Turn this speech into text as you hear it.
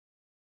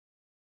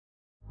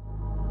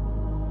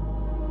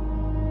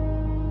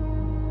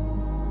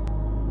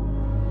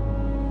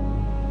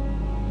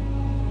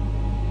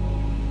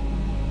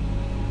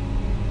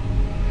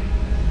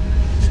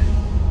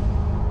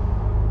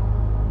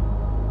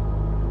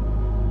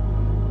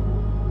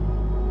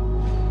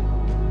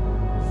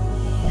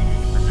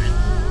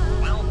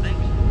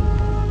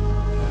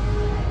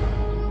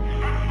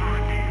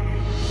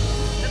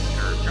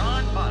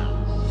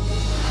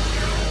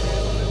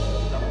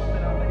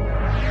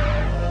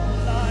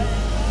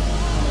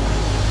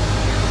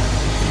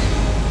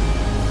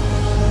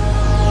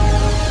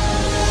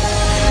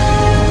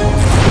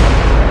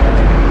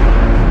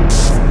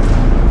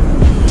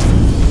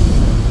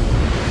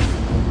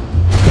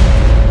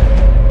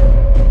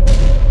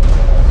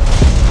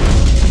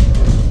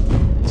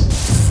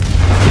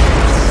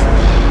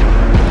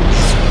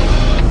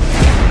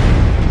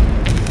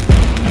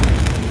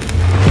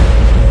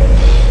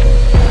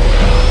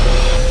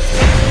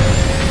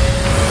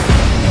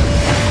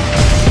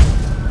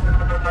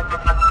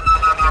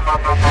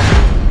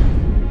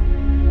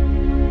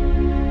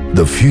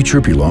The future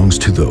belongs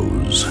to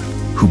those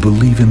who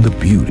believe in the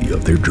beauty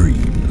of their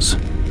dreams.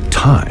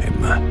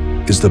 Time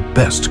is the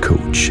best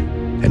coach,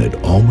 and it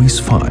always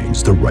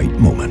finds the right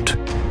moment.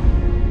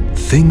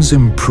 Things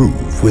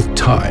improve with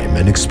time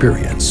and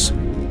experience,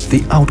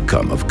 the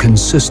outcome of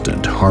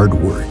consistent hard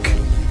work,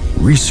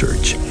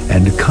 research,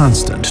 and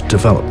constant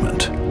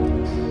development.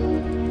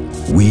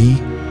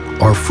 We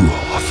are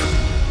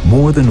Fruehauf,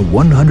 more than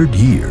 100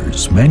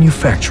 years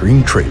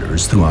manufacturing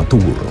trailers throughout the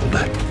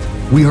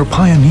world. We are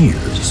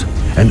pioneers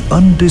and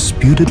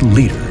undisputed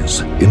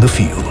leaders in the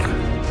field.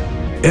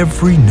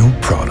 Every new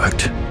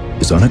product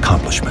is an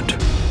accomplishment,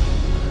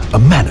 a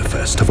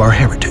manifest of our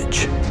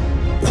heritage,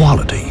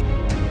 quality,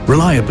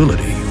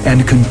 reliability,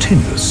 and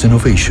continuous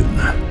innovation.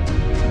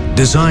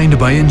 Designed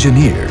by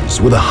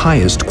engineers with the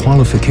highest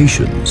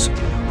qualifications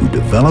who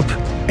develop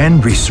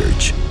and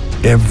research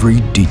every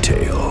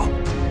detail,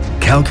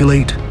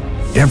 calculate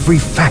every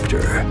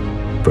factor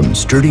from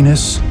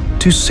sturdiness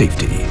to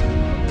safety,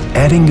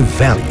 adding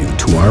value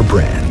to our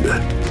brand.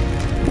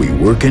 We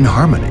work in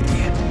harmony,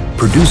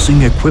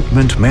 producing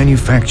equipment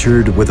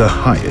manufactured with the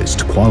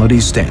highest quality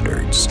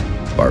standards.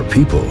 Our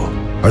people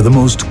are the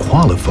most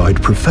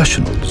qualified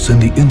professionals in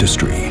the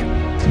industry,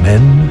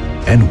 men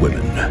and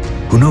women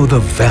who know the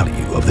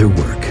value of their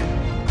work,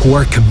 who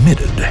are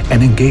committed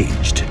and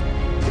engaged,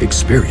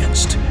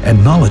 experienced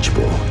and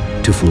knowledgeable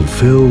to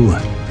fulfill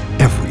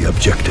every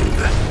objective.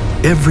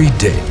 Every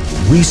day,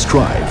 we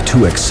strive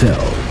to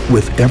excel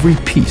with every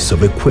piece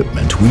of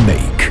equipment we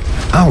make.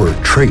 Our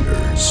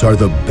trailers are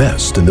the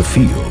best in the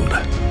field.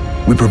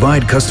 We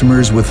provide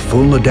customers with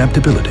full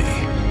adaptability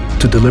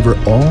to deliver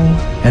all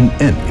and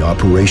any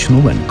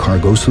operational and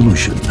cargo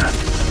solution.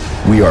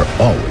 We are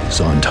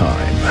always on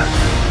time.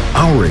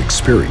 Our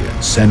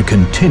experience and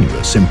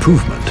continuous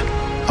improvement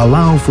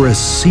allow for a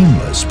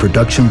seamless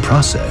production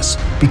process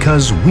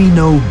because we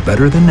know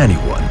better than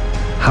anyone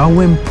how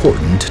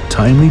important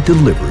timely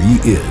delivery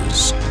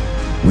is.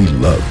 We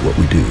love what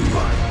we do,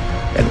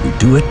 and we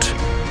do it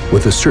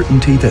with the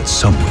certainty that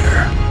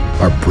somewhere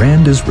our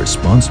brand is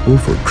responsible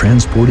for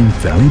transporting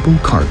valuable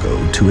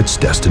cargo to its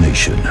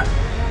destination.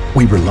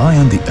 We rely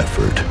on the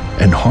effort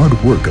and hard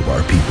work of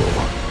our people,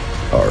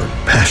 our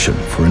passion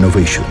for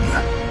innovation,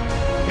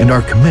 and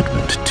our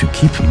commitment to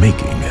keep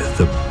making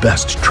the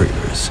best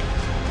trailers.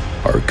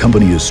 Our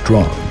company is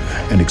strong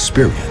and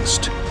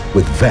experienced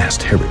with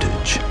vast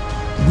heritage.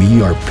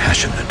 We are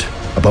passionate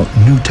about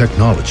new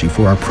technology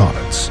for our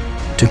products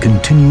to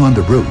continue on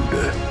the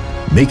road,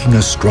 making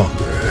us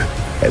stronger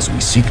as we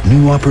seek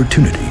new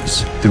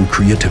opportunities through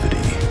creativity,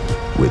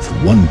 with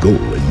one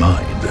goal in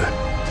mind: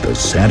 the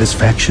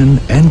satisfaction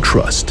and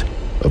trust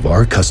of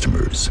our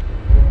customers.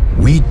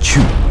 We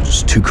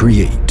choose to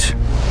create.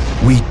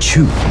 We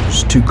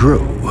choose to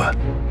grow.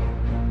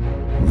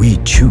 We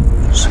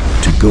choose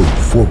to go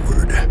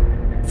forward.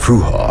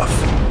 Fruehauf,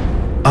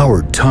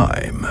 our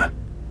time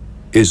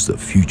is the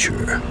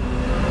future.